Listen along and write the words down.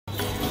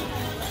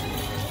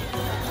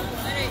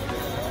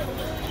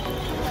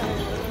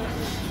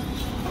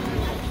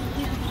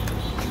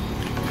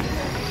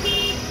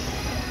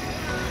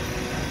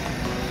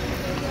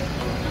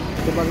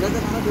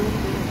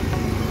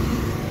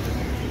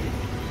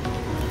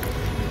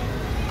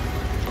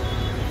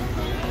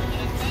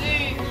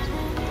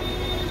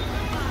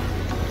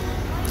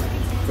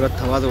पुरा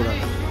थवा जोडा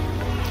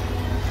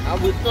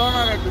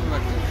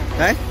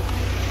काय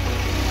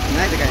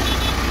नाही ते काय.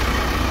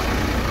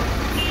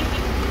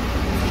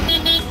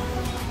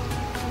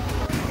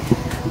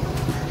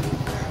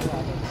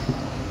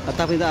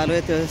 आता आपण इथं आलो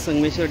आहे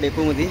संगमेश्वर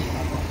डेपोमध्ये.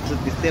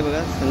 असं दिसते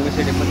बघा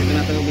संगमेश्वर डेपो. तिथून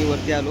आता मी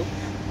वरती आलो.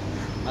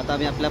 आता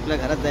आम्ही आपल्या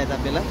घरात जायचं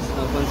आपल्याला.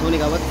 फणसवणी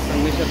गावात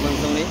संगमेश्वर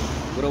फणसवणी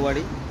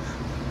गुरववाडी.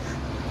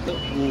 तर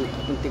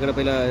आपण तिकडं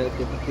पहिलं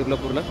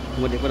किर्लापूरला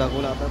मग डेपो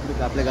दाखवला.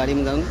 आता आपल्या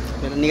गाडीमध्ये जाऊन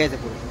आपल्याला निघायचं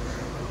पुढे.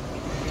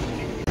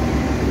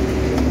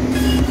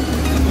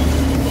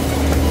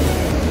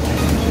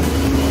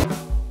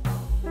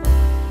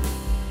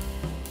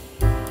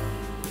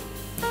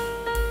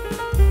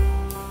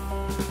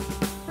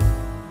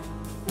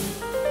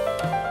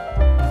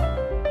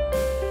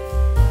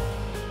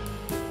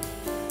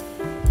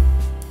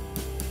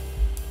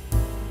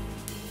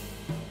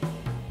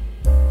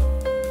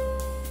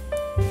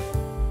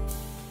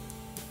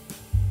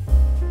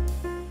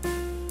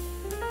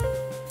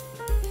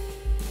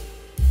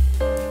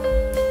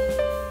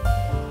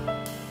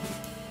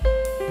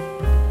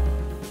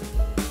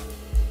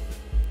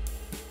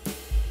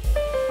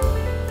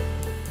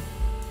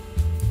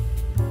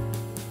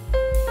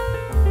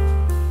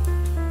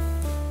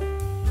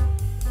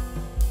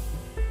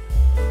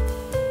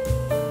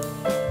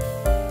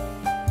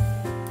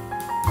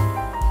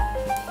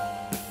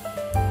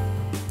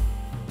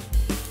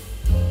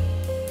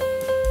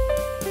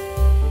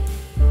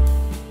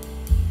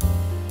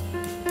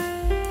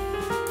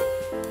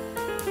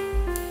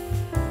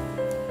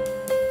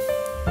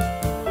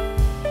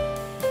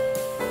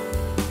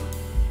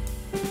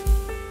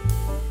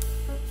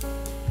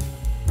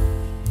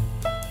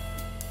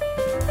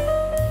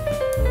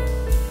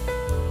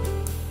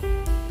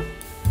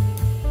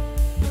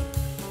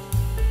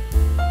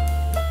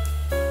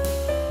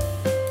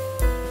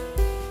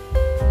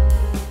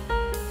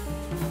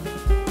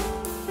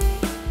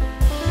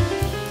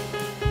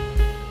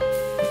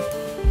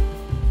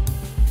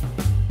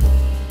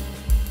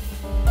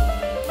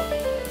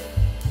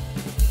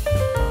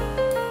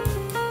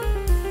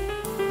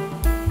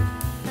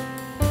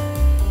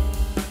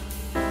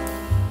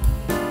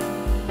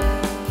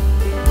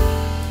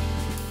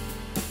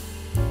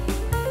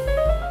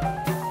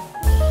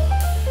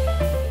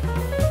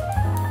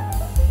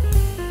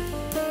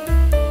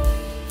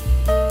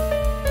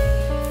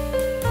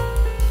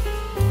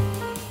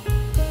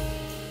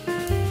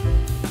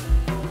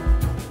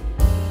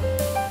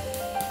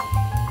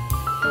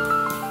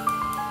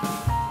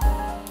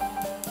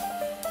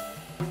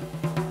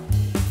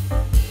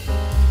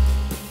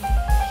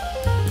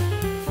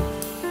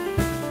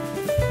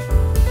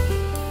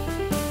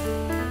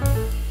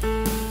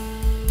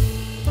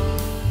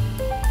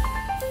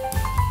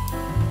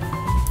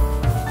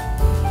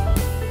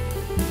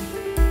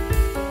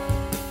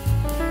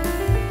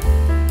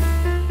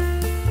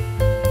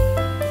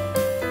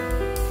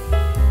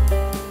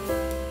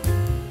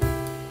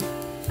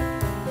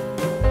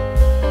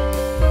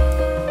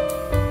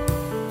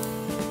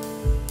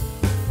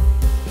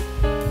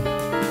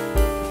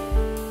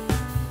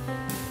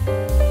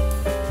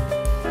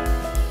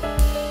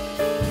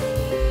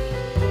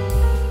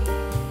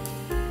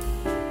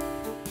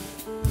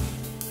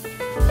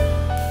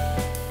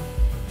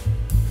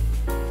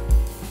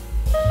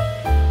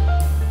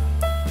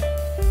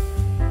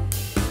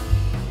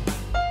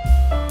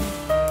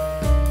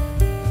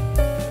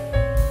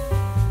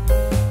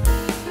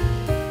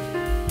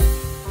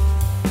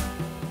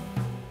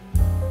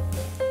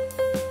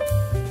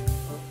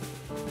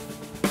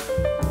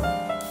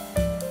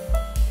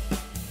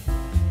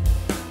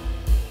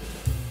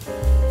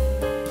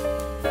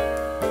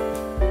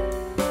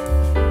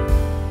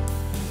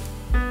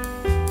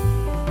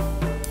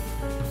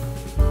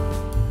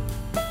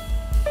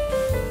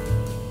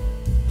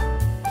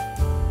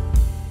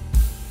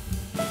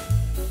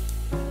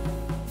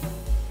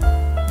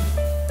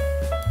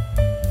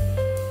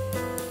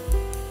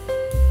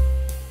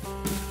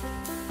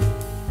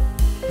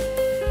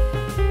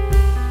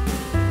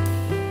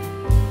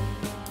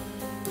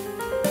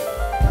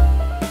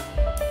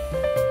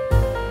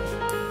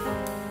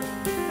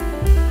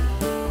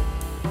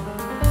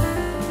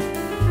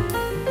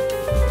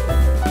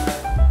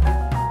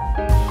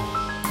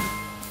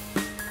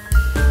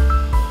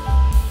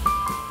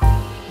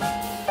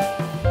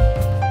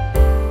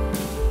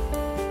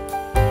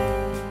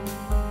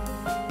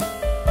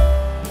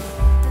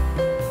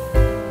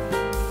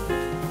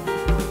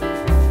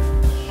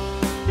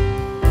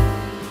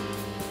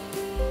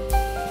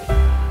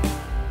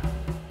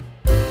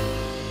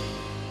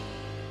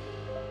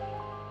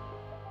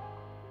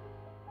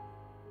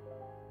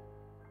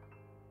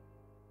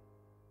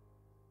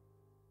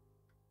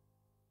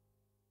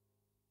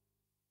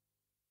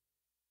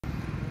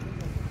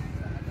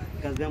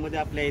 कसब्यामध्ये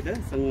आपल्या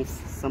इथं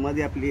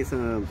समाधी आपली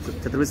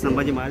छत्रपती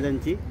संभाजी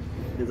महाराजांची,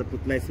 त्यांचा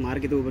पुतळा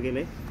स्मारक इथं उभं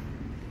केलंय.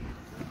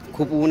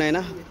 खूप ऊन आहे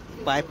ना,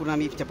 पाय पूर्ण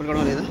आम्ही चप्पल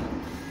काढून आले ना,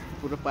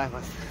 पूर्ण पाय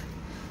फास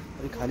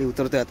आणि खाली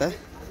उतरतोय आता.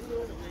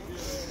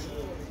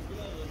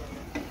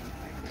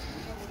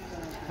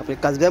 आपल्या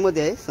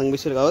कसब्यामध्ये आहे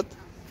संगमेश्वर गावात.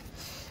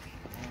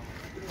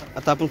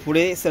 आता आपण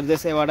पुढे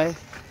सरदेसाई वाडा आहे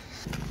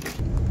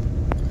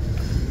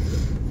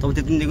तो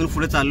तिथून निघून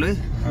पुढे चाललोय.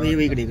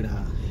 इकडे इकडे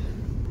हा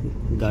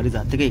गाडी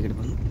जाते का इकडे,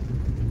 पण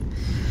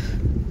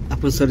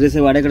आपण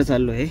सरदेसाई वाड्याकडे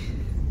चाललो आहे.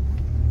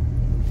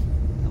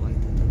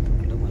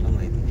 मला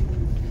माहिती नाही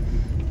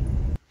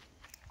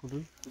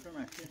कुठून.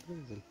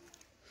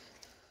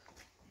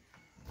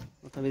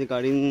 आता मी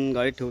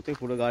गाडी ठेवतोय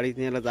पुढं. गाडी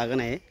न्यायला जागा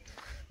नाही,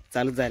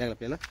 चालत जायला लागलं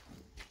आपल्याला.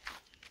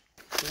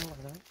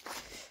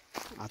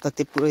 आता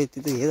ते पुरं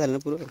तिथं हे झालं ना,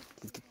 पुरं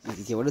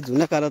एवढं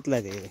जुन्या काळातलं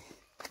आहे ते,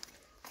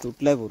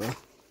 तुटलं आहे पुरं.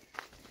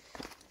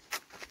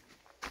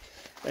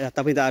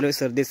 आता मी आलो आहे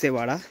सरदेसाई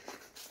वाडा.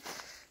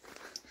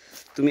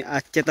 तुम्ही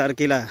आजच्या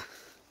तारखेला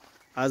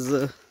आज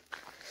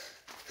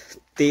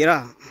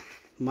 13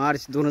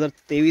 मार्च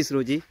 2023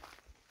 रोजी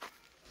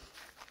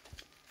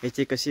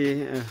याची कशी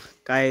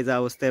काय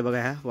अवस्था आहे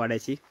बघा ह्या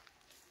वाड्याची.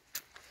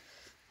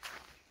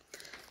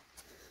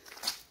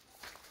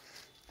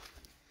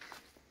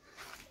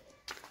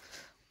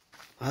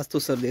 हाच तो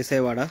सरदेसाई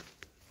वाडा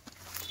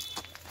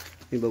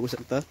मी बघू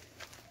शकता.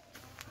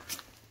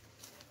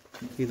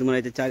 मी तुम्हाला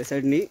याच्या चारी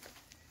साईडनी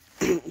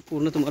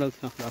पूर्ण तुम्हाला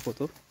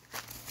दाखवतो.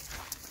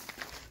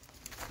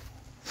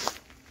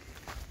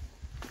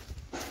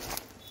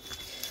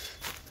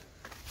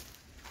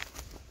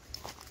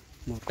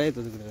 मोठा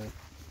येतो तिकडे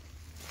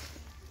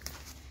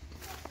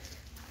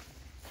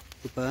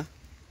पहा.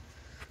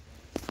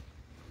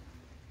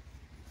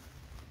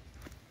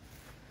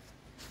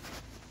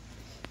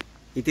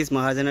 इथेच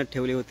महाराजांना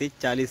ठेवले होते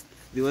 40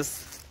 दिवस.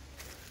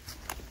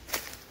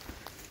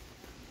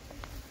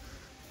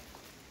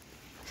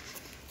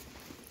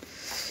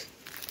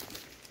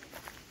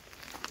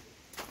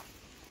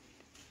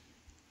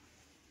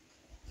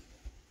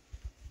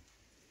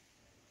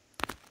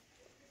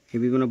 हे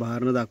मी पुन्हा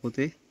बाहेरनं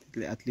दाखवते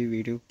तिथले आतली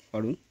व्हिडिओ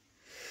काढून.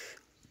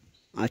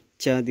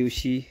 आजच्या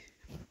दिवशी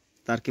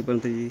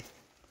तारखेपर्यंतची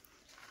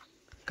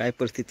काय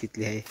परिस्थिती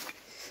इथली आहे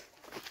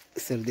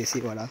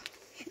सरदेसाई वाडा.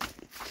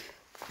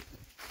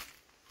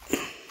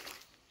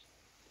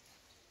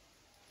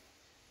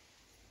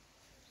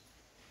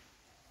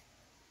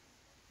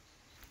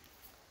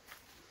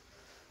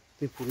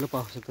 ते पूर्ण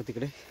पाहू शकता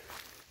तिकडे.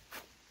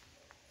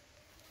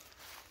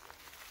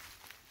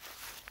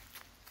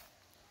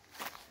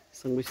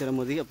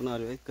 संगमेश्वरामध्ये आपण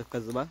आलो आहे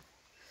कसबा.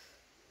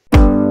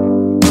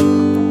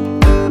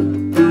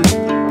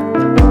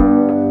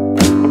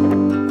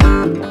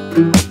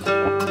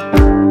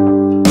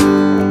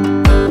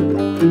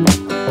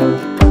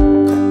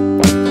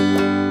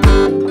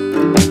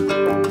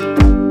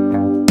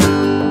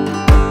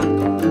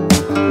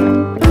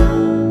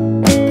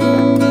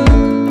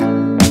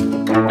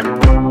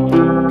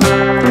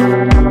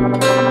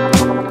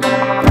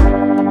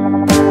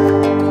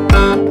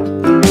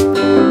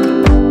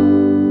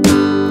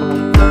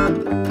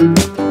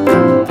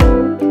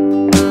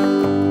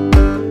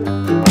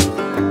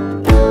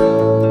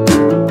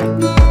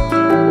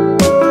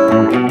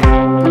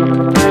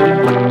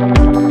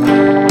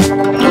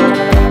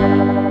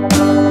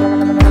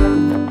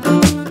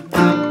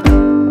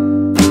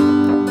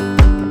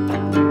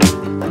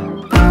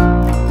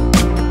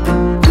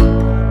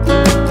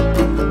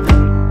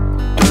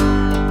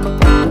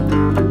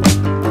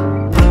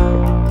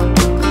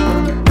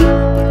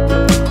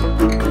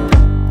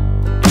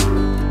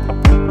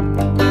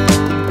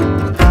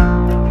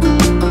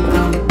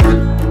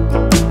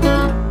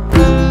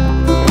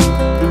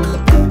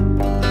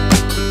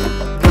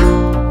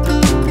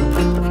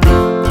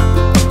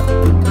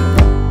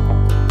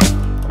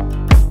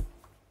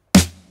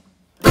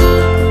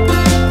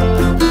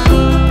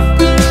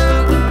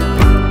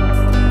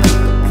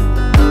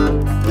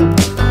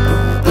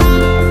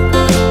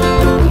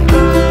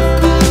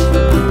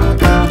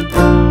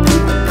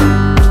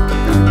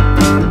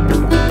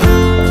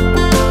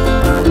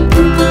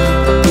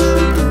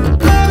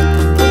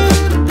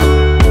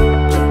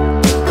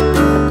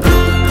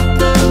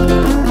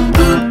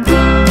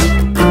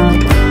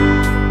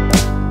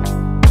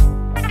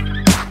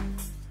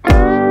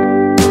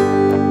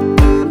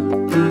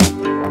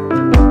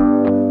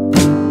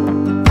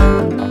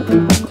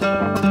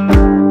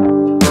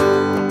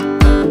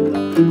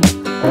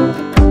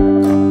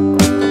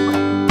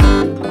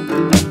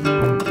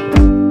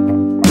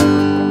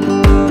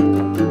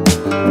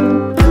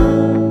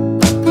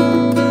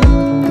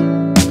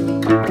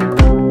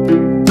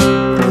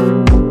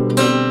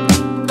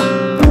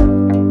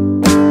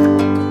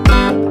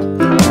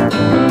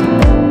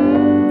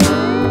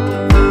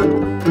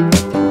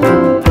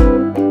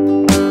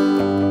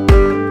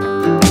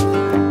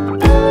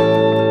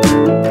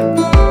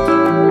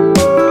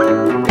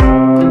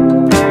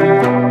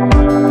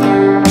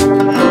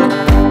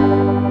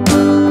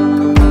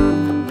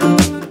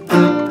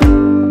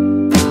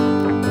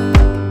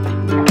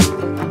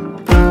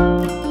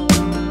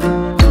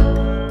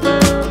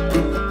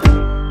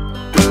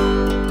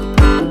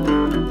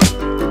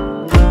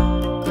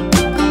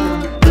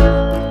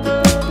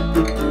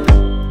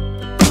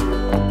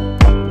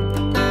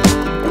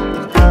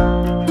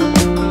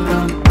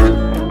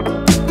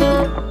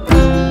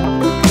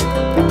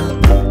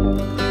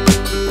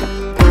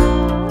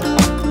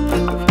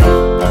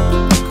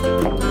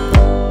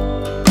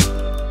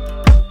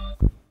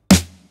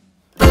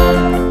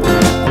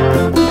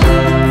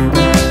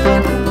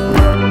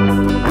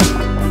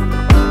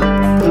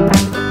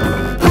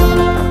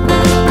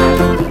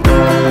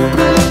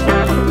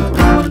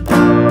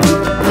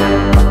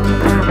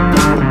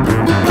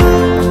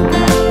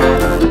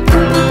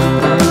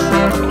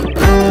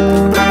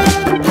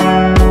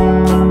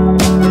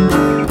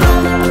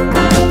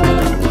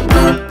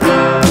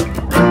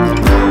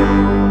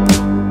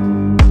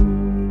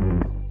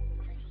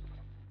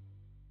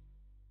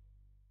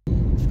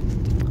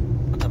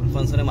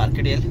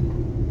 मार्केट येईल.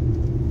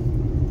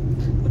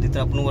 मग तिथं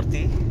आपण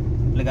वरती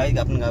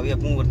आपल्या गावी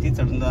आपण वरती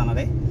चढून जाणार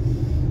आहे.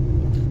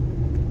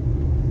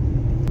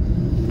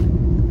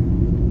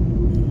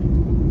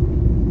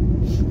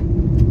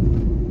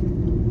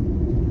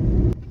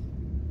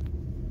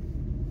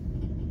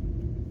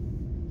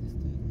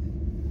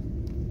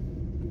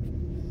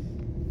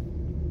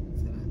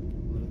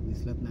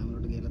 दिसलात नाही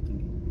आम्हाला गेलात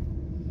तुम्ही.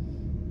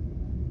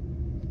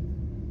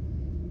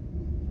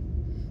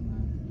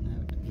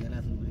 गेला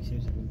असेल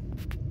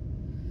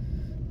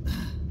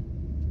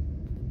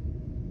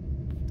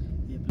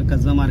आपलं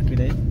कसबा मार्केट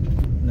आहे.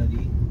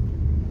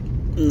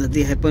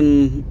 नदी आहे पण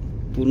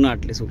पूर्ण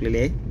आटले सुकलेली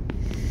आहे.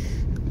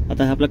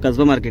 आता हा आपला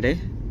कसबा मार्केट आहे.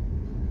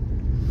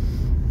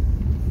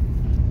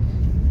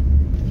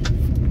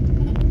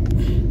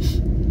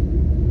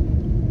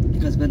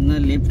 कसब्यातनं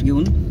लेफ्ट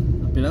घेऊन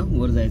आपल्याला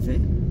वर जायचं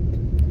आहे.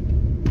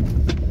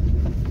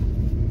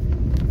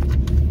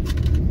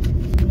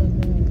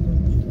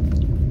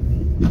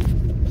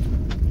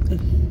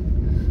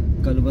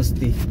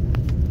 कलबस्ती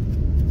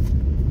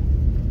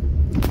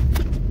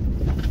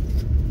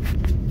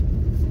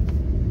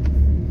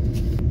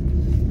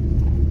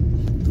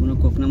तुम्हाला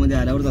कोकणामध्ये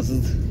आल्यावरच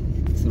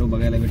असंच सर्व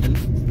बघायला भेटेल.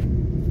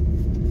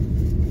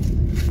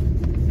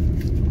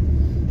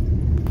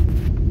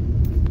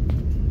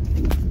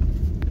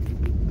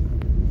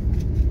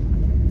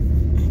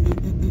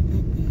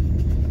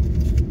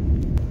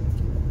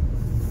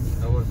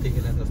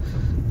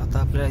 आता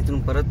आपल्याला इथून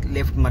परत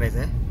लेफ्ट मारायचं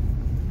आहे.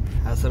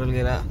 हा सरळ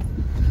गेला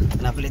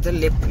आणि आपल्या इथं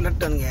लेफ्टला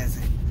टर्न घ्यायचा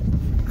आहे.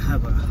 हा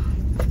बघा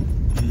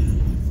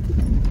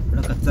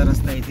थोडा कच्चा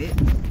रस्ता आहे इथे.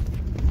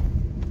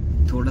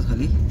 थोडं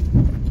खाली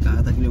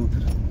 10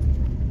 किलोमीटर.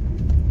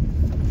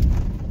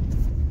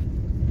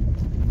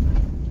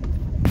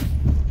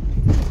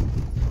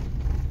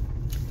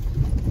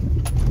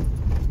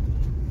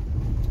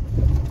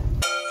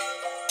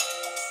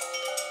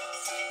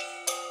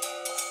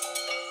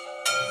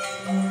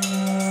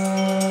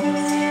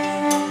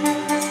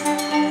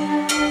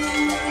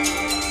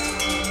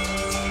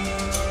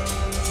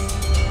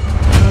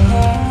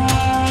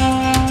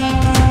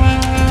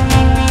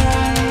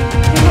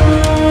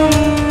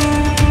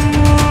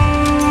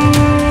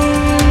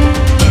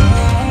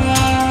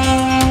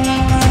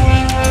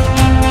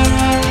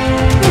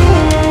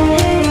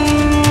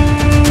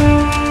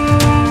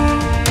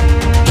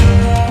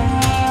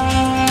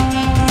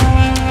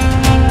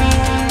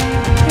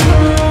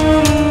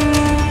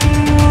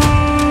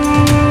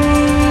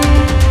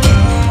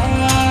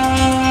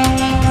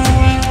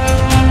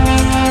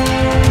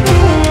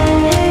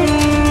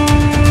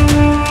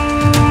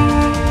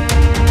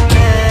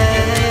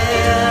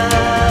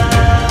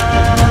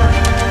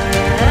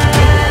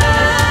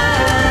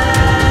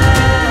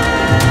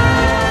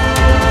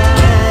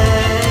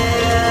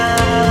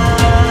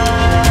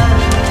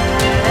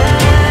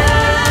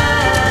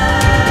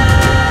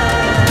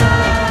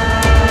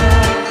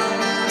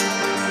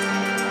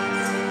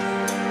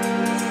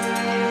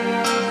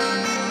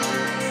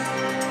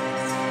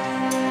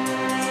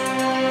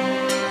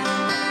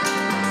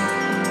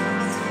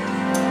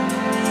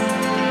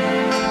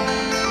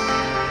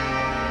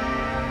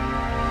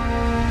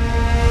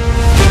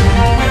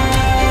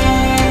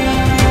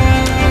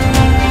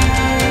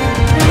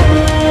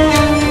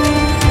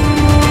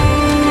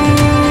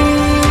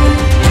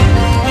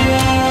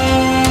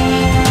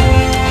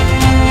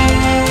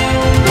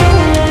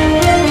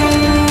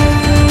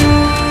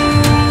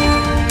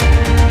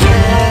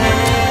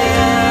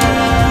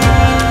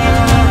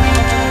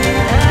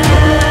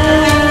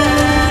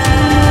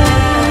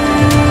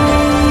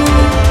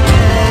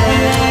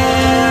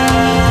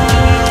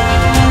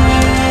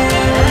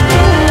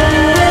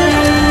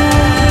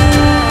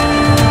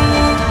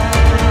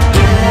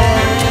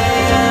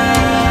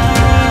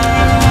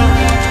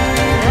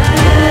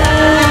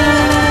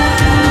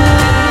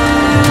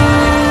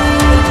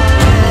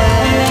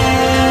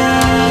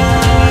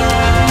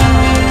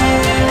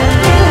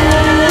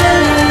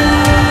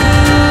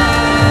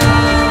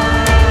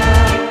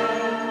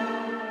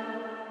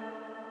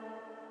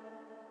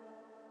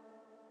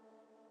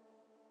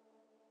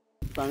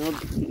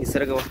 चांगलं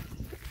निसर्ग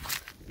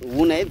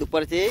ऊन आहे.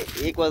 दुपारचे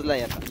 1 वाजला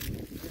आहे. आता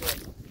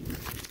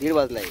 1:30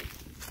 वाजला आहे.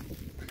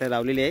 आता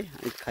लावलेली आहे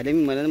आणि खाली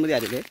मी मैदानामध्ये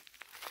आलेले आहे.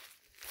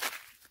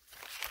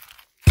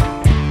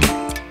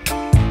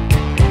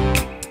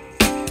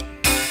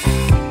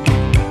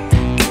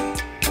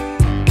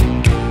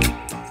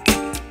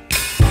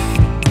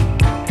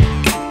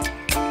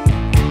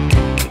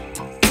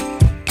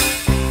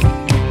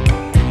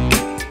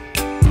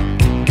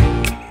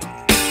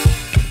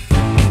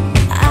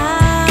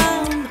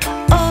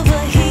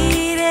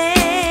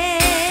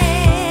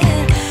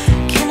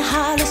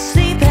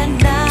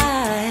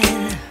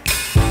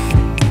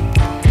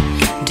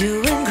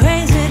 Doing great.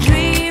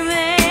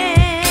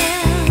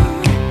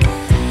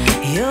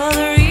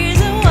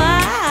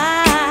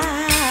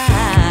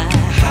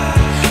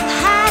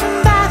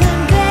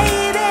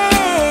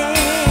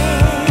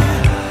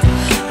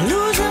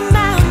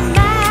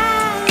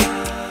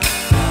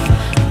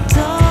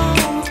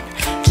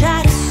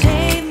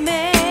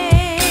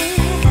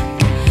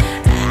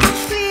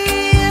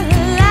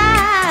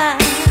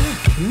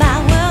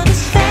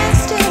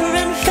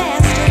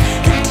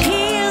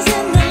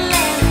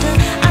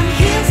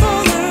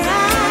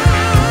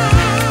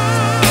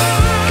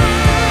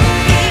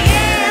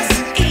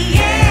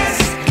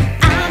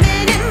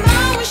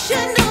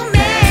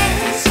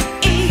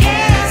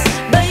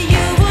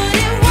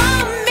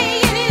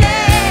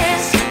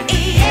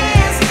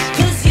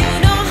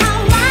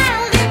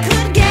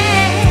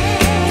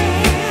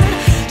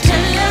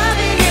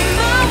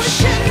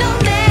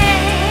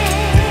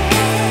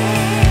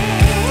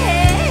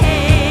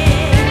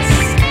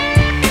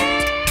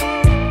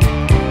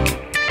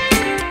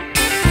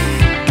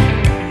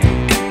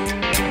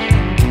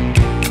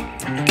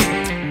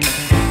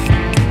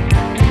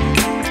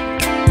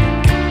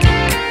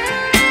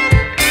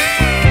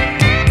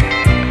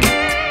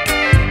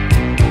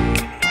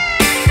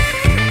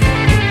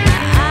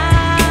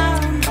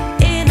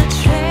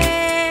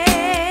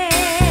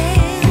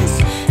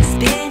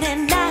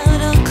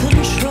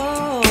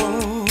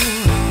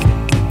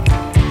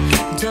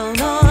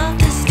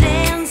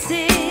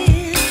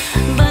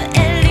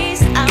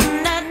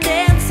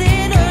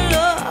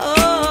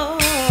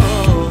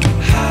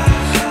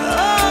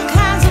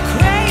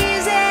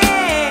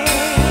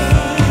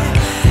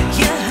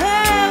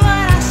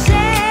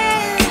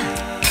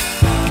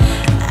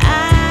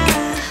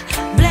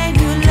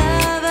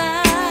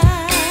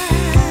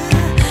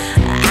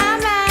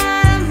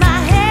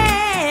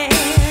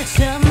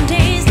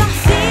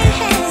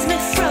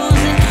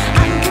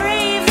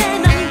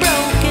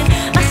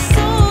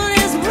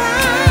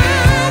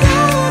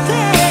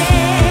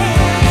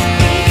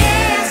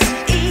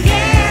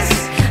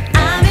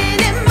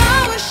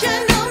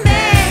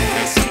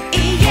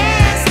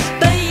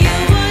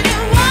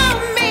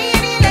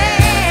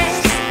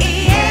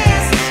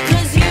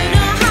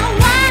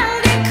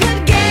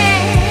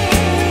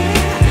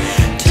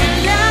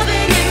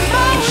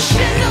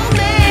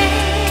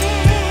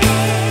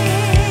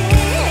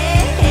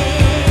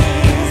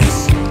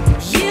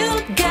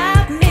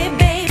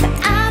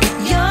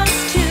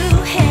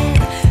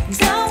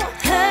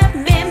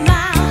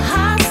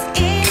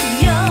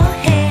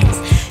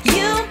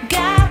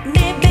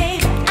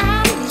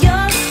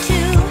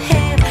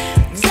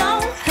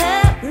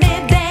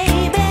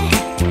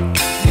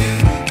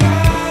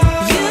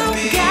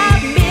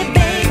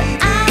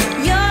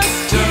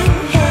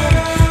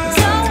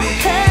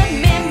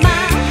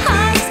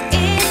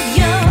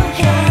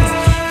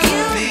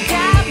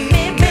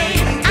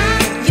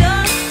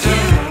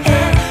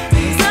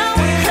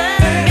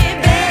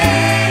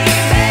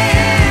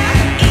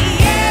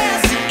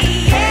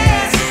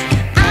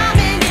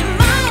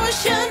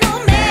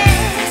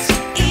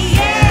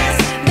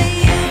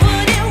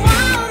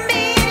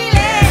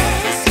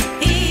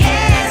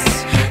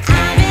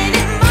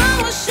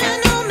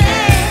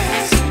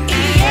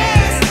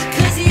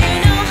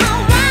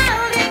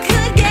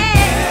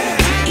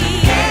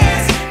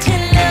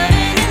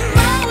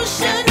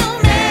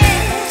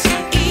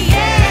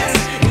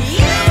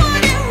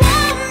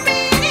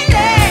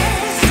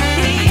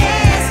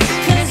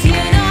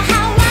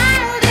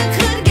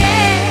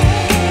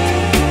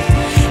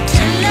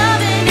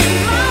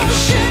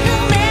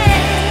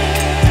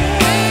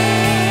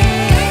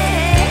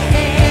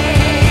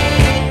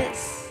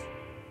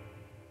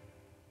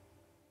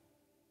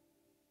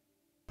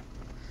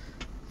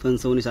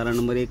 फणसवणी शाळा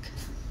नंबर 1।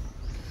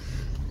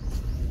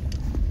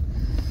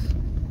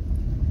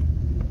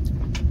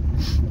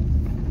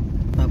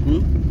 आपण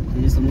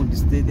जे समोर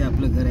दिसते ते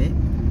आपलं घर आहे,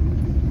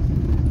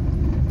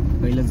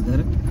 पहिलंच घर।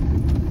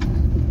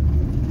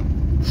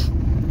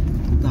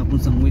 आता आपण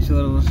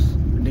संगमेश्वर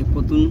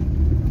डेपोतून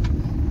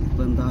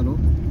पर्यंत आलो।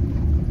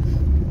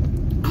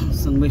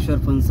 संगमेश्वर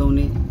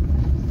फणसवणे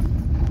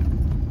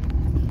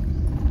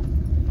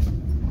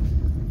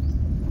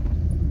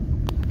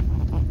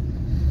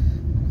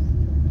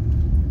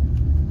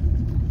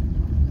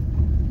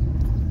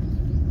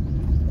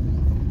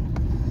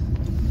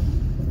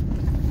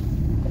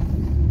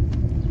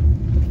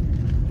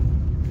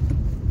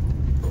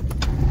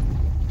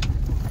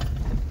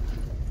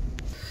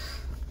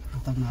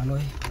आता आलो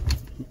आहे।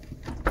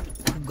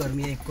 खूप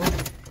गरमी आहे,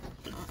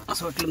 खूप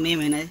असं वाटलं मे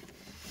महिना आहे।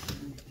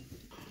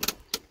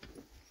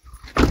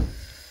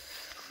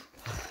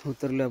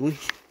 उतरलो आपण।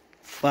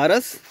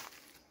 पारस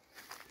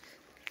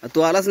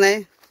तू आलाच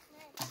नाही?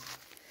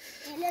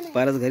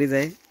 पारस घरीच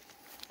आहे।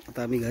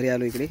 आता आम्ही घरी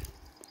आलो इकडे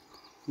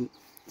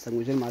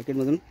संगमेश्वर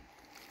मार्केटमधून।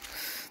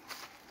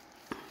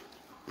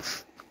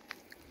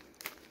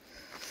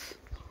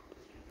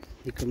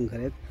 इकडून घर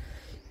आहेत,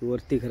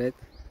 वरती घर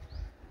आहेत।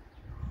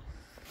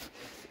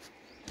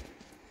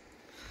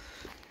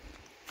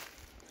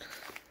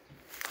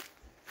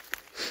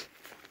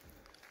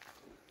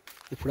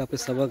 पुढे आपले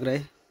सभागृह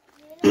आहे,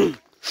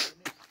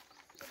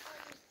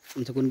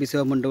 आमचं कुणबी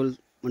सेवा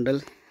मंडळ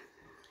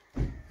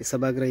हे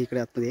सभागृह इकडे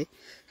आतमध्ये आहे।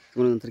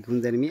 तुम्हाला नंतर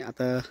घेऊन जाईन मी।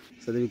 आता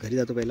सध्या मी घरी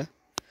जातो पहिला।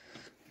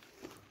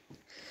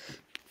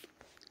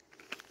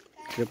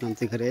 इकडे पण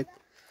आमचे घर आहेत।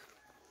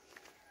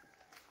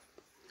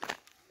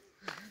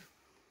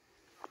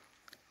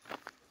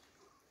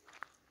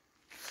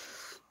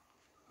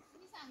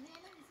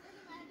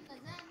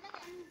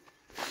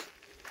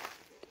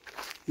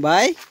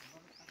 बाय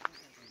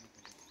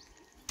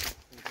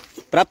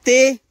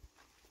प्राप्ती,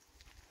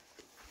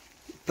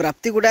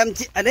 प्राप्ती कुठे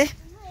आमची? अरे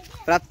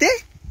प्राप्ती,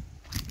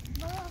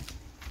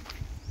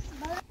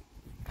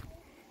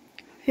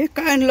 हे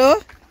काय आणलं?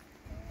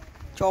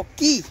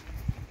 चॉकी।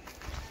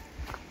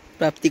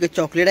 प्राप्ती का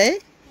चॉकलेट आहे,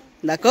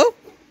 दाखव।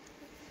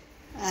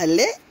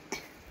 आले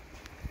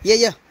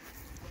ये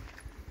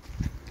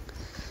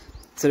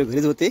सर्व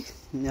घरीच होते,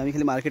 आम्ही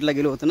खाली मार्केटला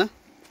गेलो होतो ना।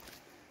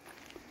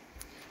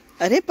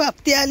 अरे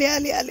प्राप्ती आले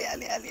आले आले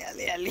आले आले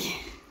आले आले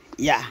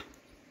या।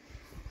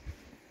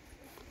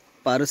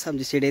 पारस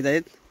आमचे शेड येत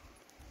आहेत।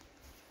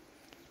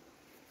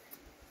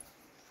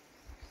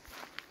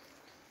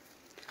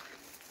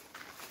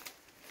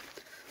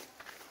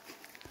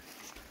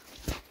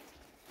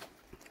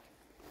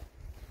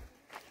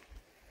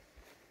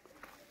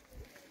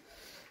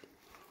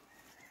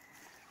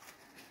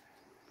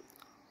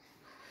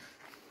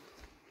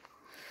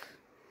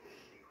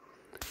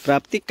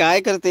 प्राप्ती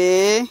काय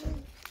करते?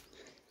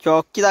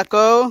 चौकी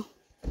दाखव।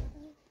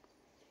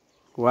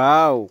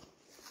 वाव,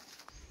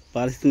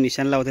 पारस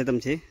निशाण लावत आहेत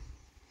आमचे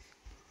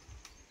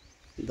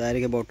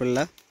डायरेक्ट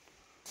बॉटलला।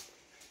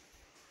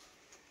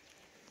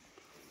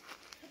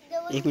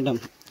 एक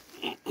मिनिट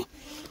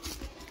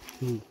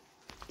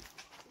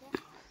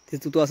ते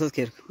तू असंच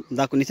खेळ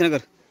दाखव, निशाण कर।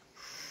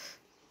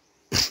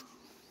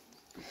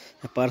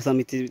 पारस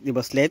आम्ही ते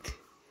बसले आहेत।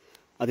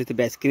 आता ते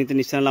बॅस्किनी ते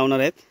निशाण लावणार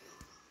आहेत।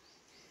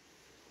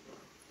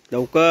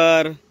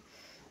 लवकर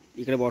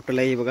इकडे बॉटल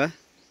आहे बघा।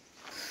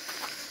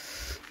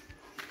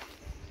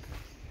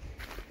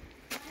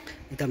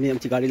 इथं आम्ही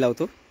आमची गाडी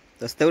लावतो,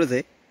 रस्त्यावरच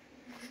आहे।